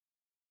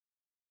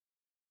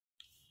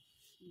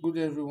Good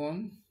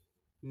everyone,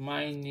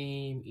 my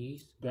name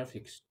is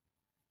Graphics.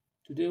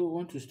 Today we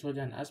want to study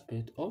an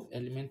aspect of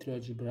elementary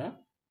algebra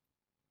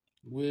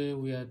where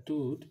we are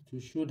told to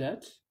show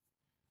that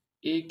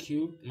a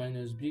cubed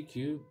minus b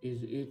cubed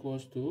is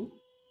equals to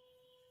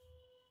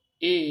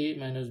a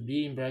minus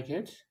b in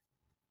bracket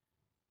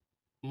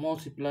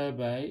multiplied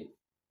by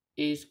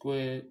a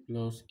squared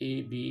plus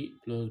ab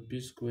plus b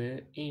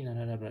squared in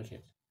another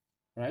bracket,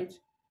 right?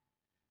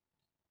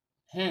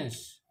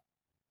 Hence,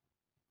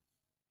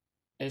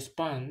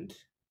 expand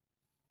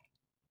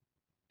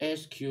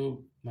s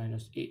cubed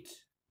minus 8.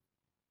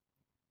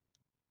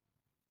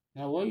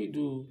 Now what you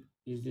do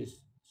is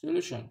this.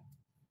 Solution.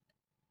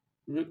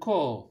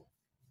 Recall,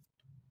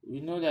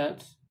 we know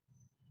that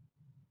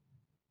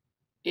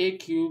a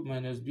cubed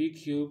minus b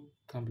cubed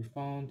can be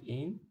found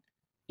in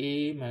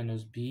a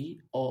minus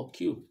b all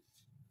cube.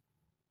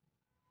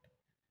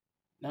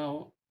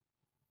 Now,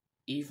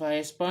 if I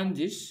expand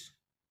this,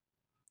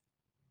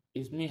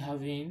 it's me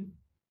having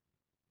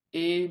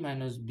a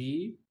minus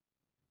b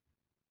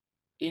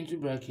into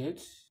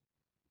bracket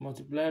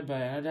multiplied by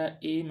another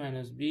a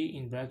minus b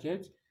in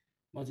bracket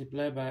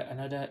multiplied by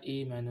another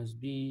a minus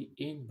b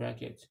in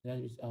bracket. That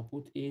is, I'll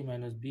put a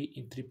minus b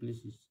in three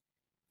places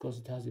because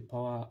it has the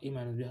power, a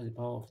minus b has the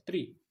power of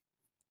 3.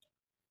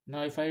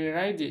 Now, if I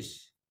rewrite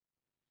this,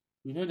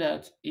 we know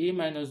that a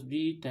minus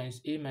b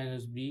times a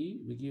minus b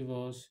will give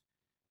us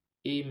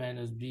a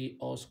minus b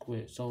all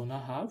square. So we'll now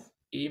have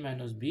a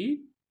minus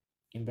b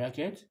in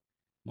bracket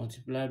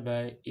multiplied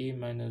by a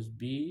minus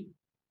b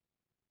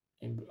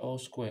in all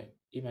square.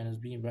 A minus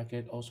b in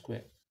bracket all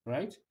square,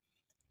 right?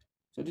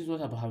 So this is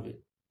what I'm having.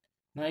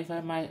 Now if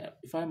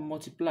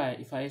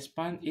I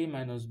expand a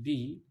minus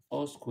b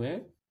all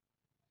square,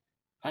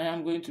 I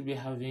am going to be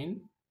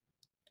having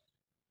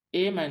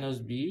a minus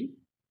b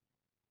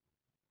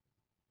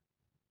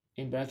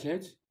in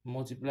bracket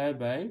multiplied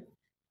by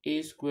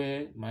a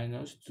squared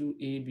minus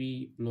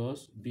 2ab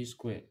plus b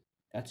squared.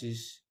 That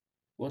is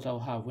what I'll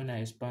have when I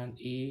expand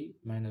a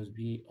minus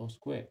b all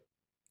square.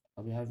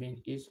 I'll be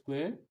having a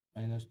squared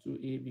minus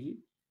 2ab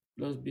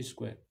plus b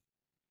squared.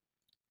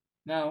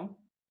 Now,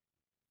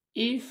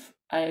 if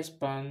I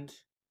expand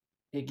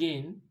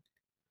again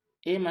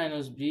a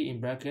minus b in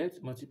bracket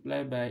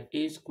multiplied by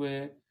a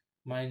squared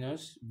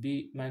minus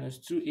b minus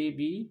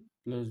 2ab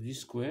plus b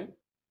squared,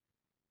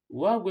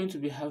 what I'm going to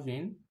be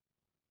having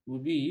will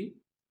be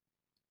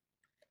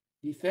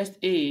the first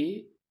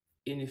a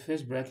in the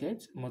first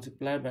bracket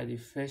multiplied by the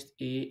first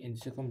a in the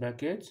second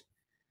bracket.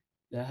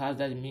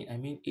 I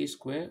mean a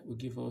square will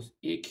give us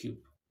a cube,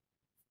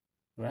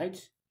 right?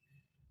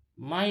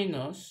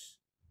 Minus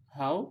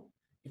how?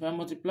 If I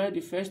multiply the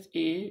first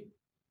a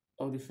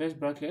of the first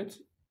bracket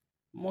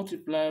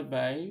multiplied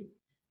by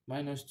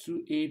minus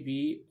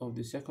 2ab of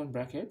the second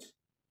bracket,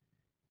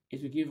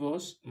 it will give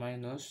us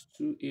minus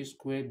 2a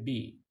squared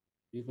b,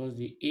 because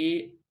the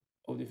a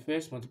of the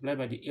first multiplied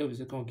by the a of the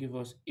second will give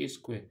us a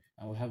squared,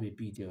 and we have a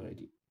b there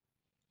already.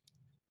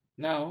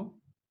 Now,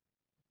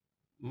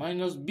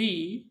 minus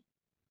b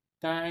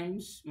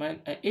times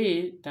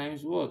a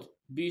times what?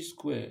 B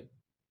squared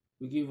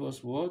will give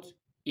us what?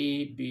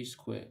 AB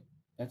squared.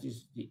 That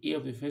is the a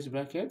of the first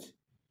bracket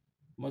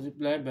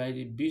multiplied by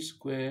the b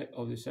squared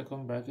of the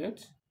second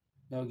bracket.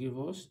 That will give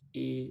us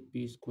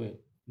AB squared.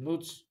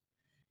 Note,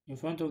 in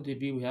front of the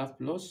b we have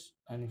plus,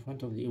 and in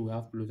front of the a we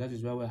have plus. That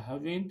is why we're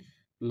having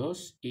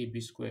plus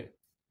AB squared.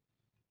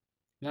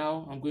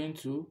 Now I'm going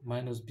to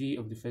minus b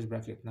of the first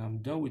bracket. Now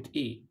I'm done with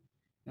a.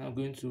 Now I'm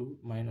going to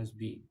minus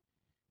b.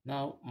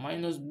 Now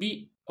minus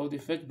b of the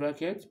first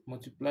bracket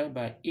multiplied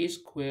by a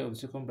square of the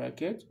second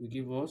bracket will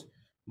give us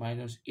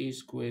minus a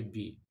squared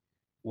b.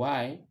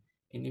 Why?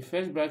 In the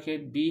first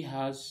bracket b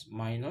has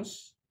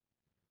minus,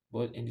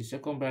 but in the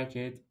second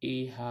bracket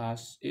a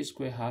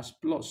square has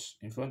plus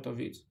in front of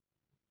it.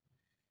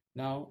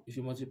 Now if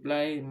you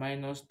multiply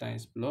minus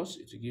times plus,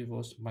 it will give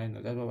us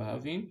minus. That's what we're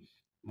having,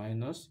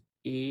 minus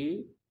a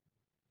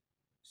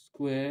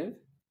squared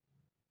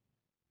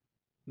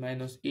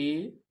minus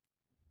a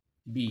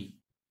b,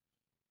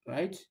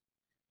 right?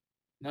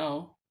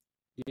 Now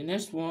the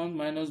next one,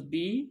 minus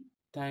b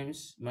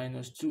times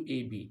minus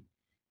 2ab.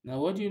 Now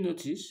what do you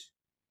notice?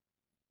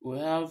 We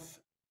have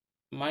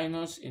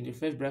minus in the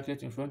first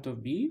bracket in front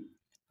of b,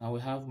 and we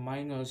have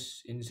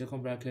minus in the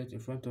second bracket in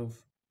front of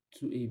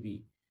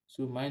 2ab.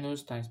 So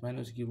minus times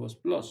minus give us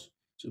plus.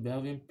 So we're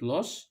having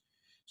plus.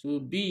 So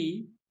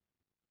b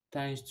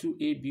times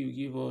 2ab will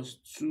give us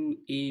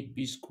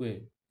 2ab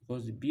squared,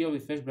 because the b of the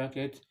first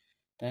bracket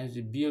times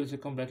the b of the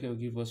second bracket will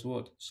give us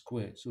what?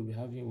 Square. So we're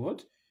having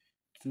what?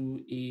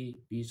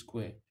 2ab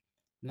squared.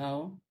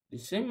 Now, the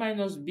same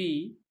minus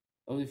b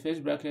of the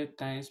first bracket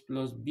times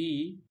plus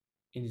b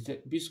in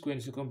the b squared in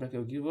the second bracket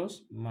will give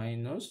us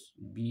minus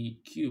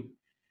b cubed.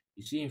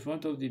 You see, in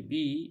front of the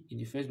b in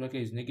the first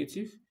bracket is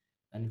negative,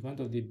 and in front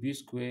of the b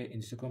squared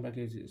in the second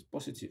bracket is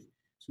positive.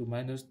 So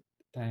minus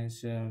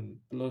times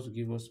plus will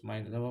give us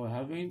minus. That's what we're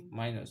having,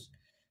 minus.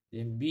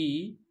 Then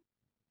b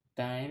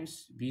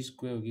times b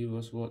squared will give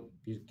us what?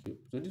 B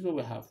cubed. So this is what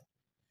we have.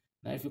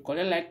 Now, if you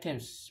collect like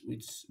terms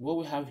with what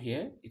we have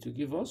here, it will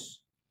give us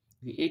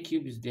the a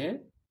cube is there.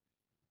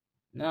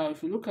 Now,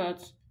 if you look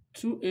at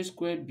 2a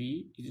squared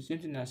b, it's the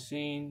same thing as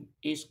saying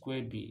a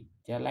squared b.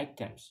 They are like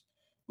terms.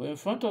 But in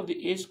front of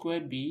the a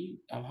squared b,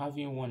 I'm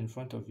having 1 in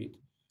front of it.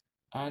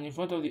 And in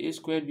front of the a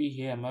squared b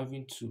here, I'm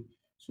having 2.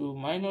 So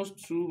minus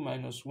 2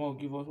 minus 1 will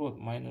give us what?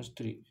 Minus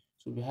 3.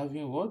 So we're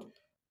having what?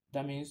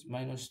 That means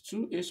minus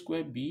 2a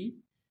squared b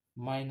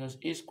minus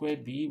a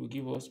squared b will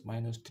give us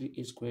minus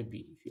 3a squared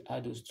b if you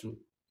add those two.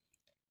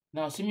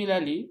 Now,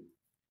 similarly,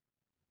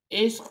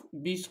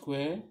 b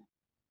squared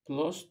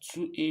plus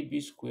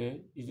 2ab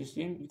squared is the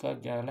same because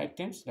they are like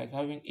terms, like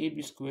having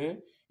ab squared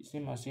is the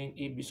same as saying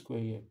ab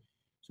squared here.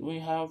 So when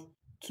you have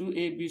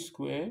 2ab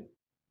squared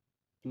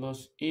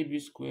plus ab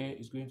squared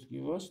is going to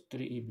give us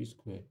 3ab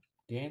squared,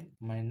 then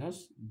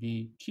minus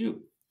b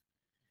cubed.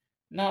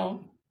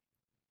 Now,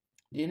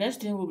 the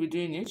next thing we'll be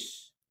doing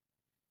is,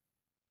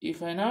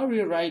 if I now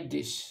rewrite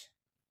this,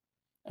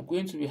 I'm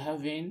going to be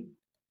having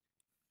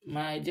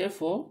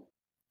therefore,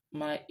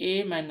 my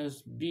a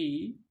minus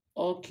b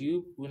all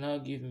cube will now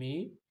give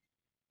me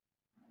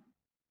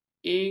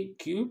a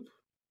cube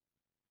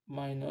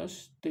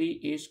minus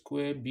 3a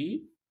squared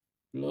b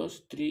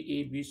plus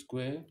 3ab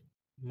squared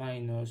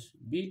minus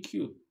b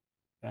cube,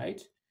 right?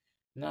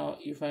 Now,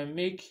 if I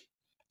make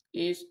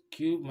a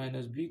cube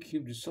minus b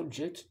cube the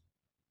subject,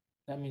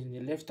 that means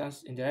in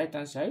the right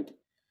hand side,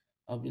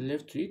 I'll be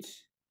left with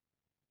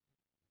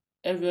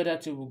every other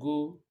thing will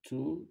go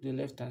to the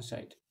left hand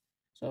side.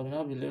 So I'll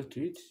now be left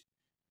with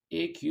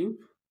a cube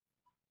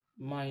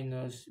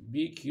minus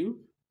b cube,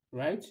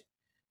 right?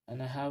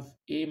 And I have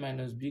a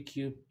minus b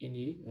cube in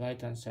the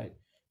right hand side.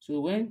 So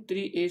when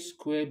 3a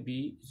squared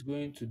b is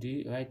going to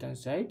the right hand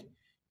side,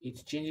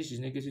 it changes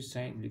its negative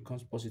sign, it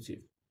becomes positive.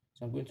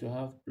 So I'm going to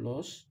have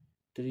plus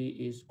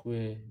 3a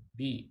squared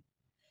b.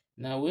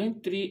 Now when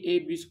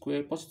 3ab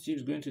squared positive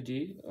is going to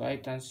the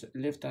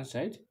left hand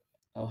side,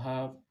 I'll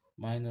have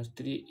minus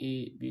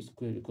 3ab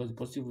squared because the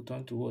positive will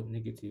turn to what?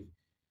 Negative.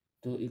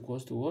 So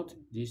equals to what?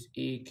 This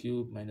a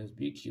cube minus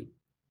b cube.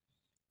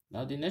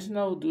 Now the next thing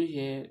I will do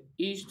here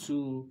is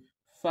to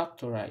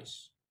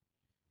factorize.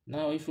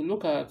 Now if you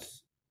look at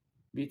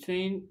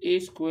between a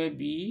squared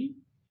b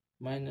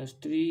minus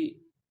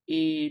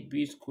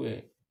 3ab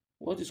squared,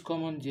 what is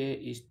common there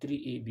is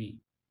 3ab.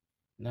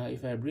 Now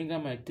if I bring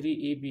out my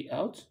 3ab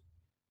out,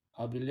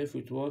 I'll be left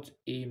with what?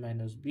 A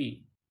minus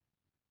b,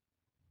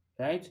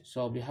 right?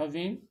 So I'll be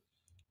having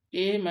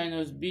a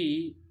minus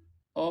b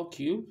all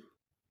cube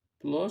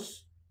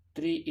plus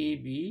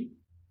 3ab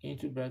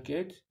into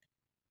bracket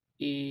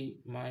a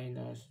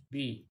minus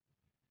b,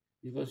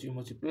 because you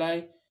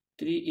multiply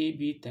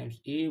 3ab times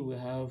a, we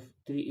have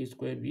 3a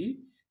squared b.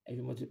 If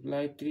you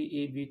multiply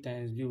 3ab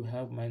times b, we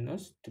have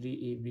minus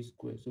 3ab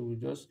squared. So we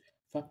just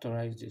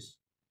factorize this.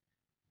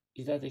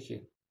 Is that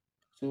okay?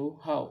 So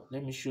how?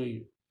 Let me show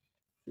you.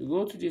 You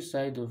go to this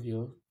side of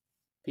your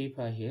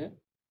paper here.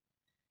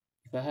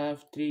 If I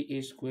have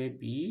 3a squared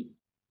b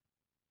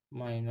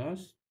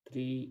minus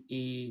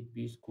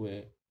 3ab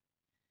squared,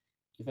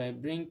 if I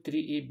bring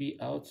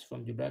 3ab out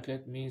from the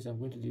bracket, means I'm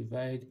going to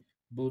divide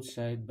both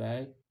sides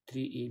by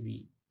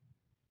 3ab.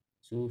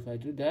 So if I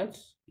do that,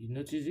 you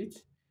notice it,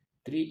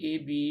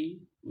 3ab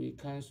will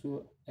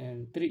cancel,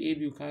 and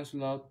 3ab will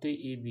cancel out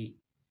 3ab.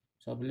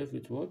 So I'll be left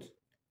with what?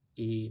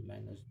 A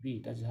minus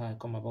b. That is how I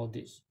come about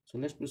this. So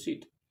let's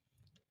proceed.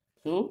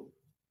 So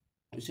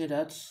we say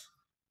that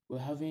we're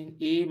having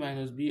a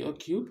minus b all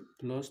cube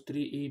plus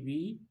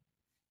 3ab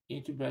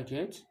into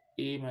bracket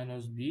a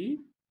minus b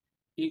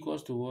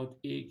equals to what?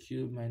 A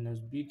cube minus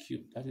b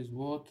cube. That is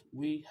what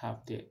we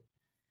have there.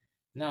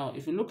 Now,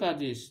 if you look at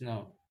this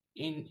now,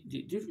 in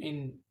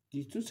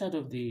the two sides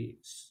of the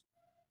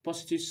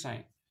positive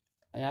sign,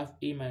 I have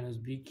a minus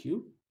b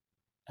cube,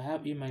 I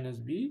have a minus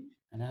b,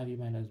 and I have a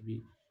minus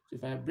b. So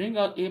if I bring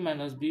out a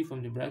minus b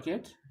from the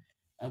bracket,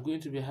 I'm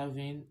going to be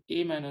having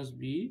a minus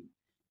b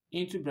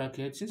into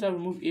bracket. Since I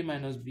remove a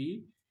minus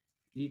b,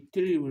 the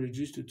 3 will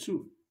reduce to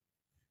 2.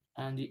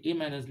 And the a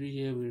minus b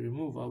here will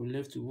remove. I'll be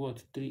left with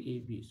what?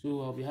 3ab.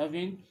 So I'll be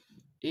having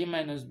a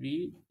minus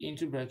b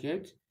into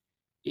bracket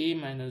a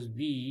minus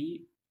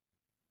b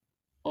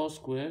all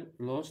squared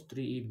plus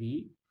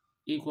 3ab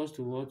equals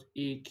to what?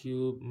 A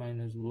cube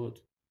minus what?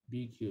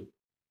 B cube.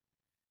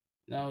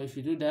 Now if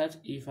you do that,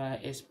 if I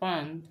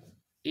expand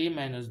a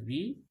minus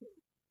b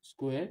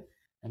squared,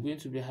 I'm going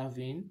to be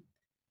having,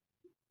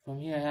 from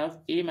here I have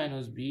a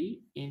minus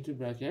b into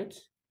bracket.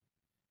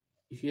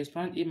 If you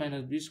expand a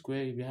minus b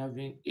squared, you'll be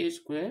having a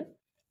squared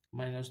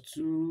minus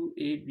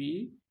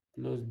 2ab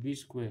plus b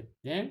squared,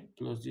 then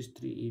plus this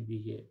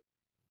 3ab here,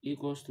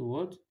 equals to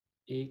what?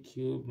 A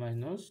cube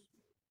minus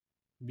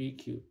b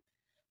cube.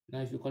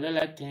 Now if you collect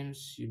like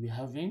terms, you'll be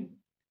having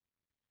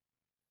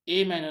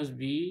a minus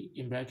b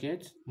in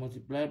bracket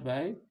multiplied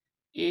by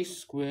a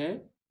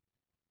squared.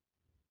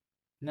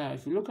 Now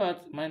if you look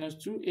at minus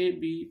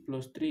 2ab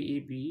plus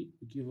 3ab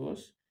will give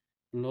us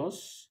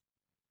plus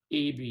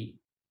ab,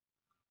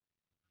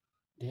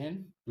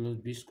 then plus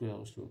b squared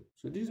also.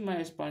 So this is my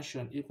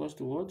expansion equals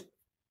to what?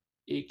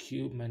 a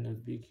cube minus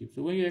b cube.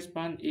 So when you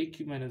expand a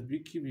cube minus b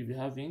cube, you'll be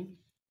having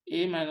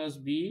a minus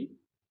b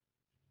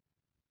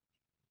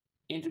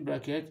into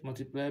bracket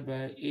multiplied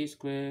by a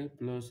squared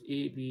plus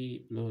ab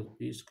plus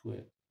b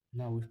squared.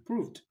 Now we've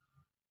proved.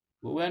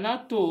 But we're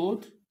now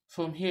told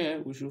from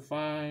here we should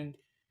find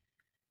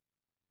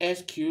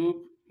s cube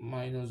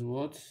minus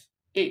what?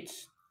 8.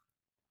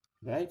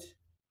 Right?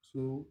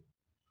 So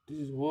this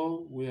is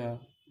what we are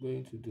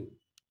going to do.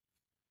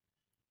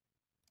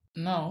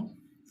 Now,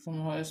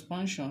 from our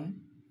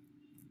expansion,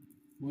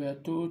 we are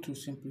told to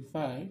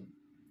simplify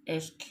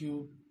s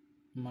cube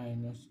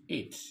minus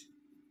 8.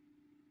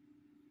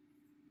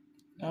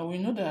 Now we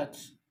know that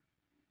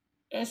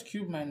s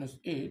cube minus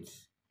 8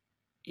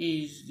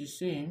 is the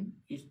same,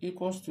 is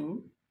equals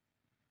to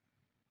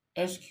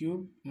s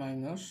cube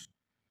minus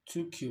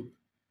 2 cube,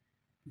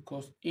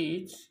 because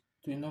 8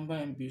 to a number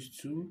in base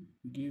 2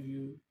 will give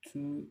you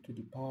 2 to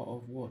the power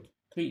of what?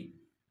 3.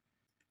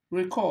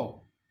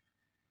 Recall,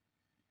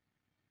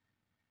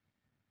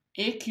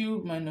 a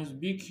cube minus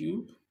b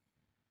cube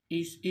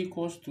is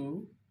equals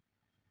to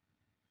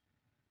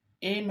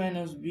a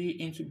minus b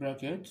into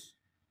bracket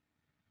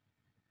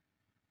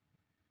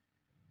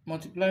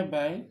multiplied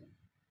by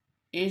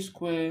a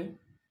square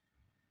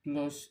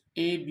plus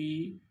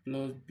ab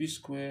plus b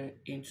square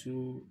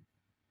into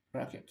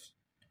bracket.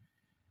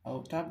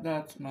 I'll type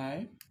that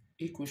my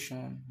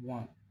equation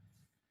 1.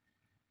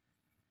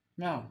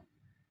 Now,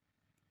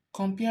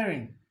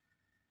 comparing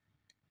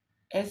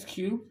s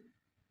cube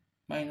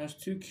minus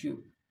 2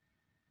 cube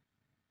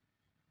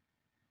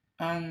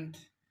and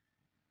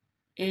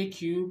a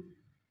cube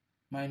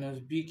minus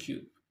b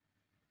cube,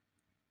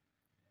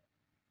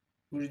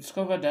 we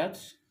discover that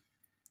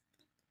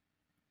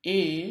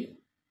a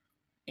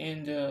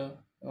in the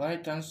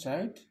right hand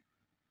side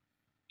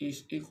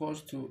is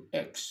equals to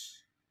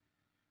x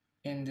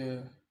in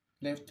the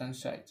left hand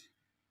side,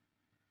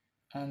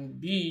 and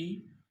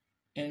b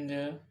in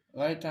the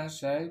right hand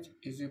side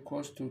is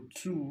equals to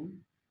 2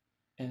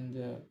 in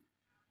the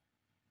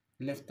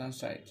left hand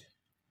side.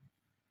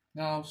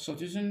 Now,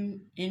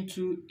 substituting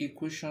into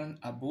equation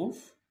above,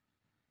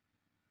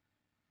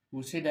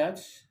 we'll say that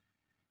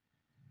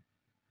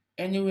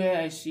anywhere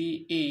I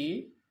see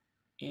a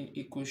in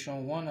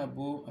equation 1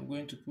 above, I'm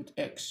going to put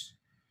x,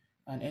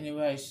 and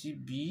anywhere I see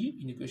b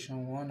in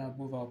equation 1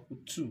 above, I'll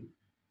put 2.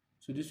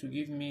 So this will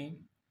give me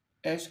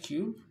s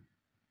cube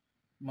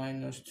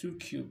minus 2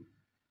 cube,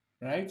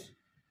 right?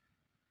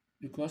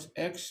 Because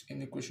x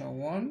in equation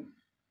 1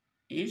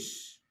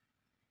 is,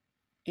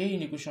 a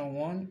in equation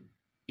 1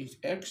 is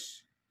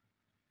x,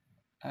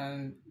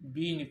 and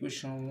b in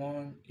equation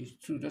 1 is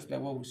 2, just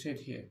like what we said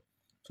here.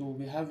 So we'll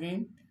be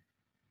having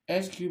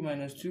s cube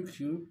minus 2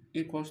 cube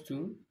equals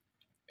to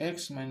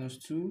x minus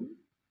 2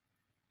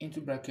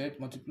 into bracket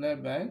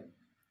multiplied by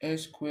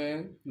s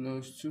squared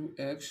plus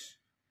 2x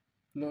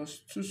plus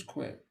 2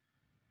 squared.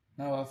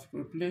 Now I've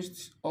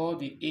replaced all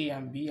the a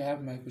and b. I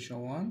have my equation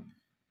 1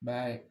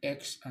 by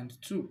x and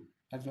 2.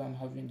 That's why I'm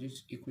having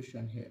this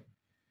equation here.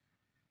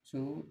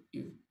 So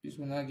if this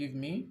will now give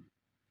me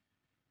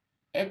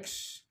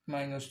x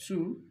minus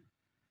 2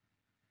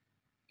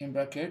 in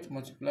bracket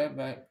multiplied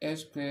by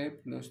s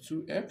squared plus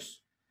 2x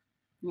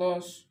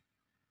plus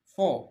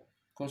 4,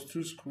 because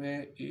 2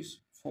 squared is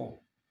 4,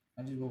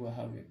 and this is what we're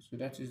having. So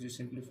that is the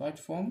simplified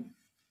form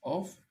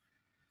of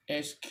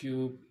s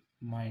cube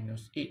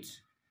minus 8.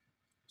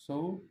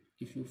 So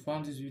if you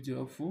found this video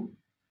helpful,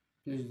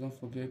 please don't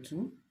forget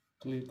to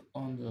click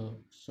on the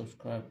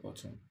subscribe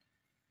button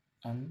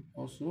and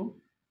also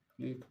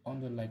click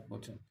on the like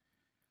button.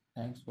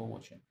 Thanks for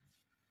watching.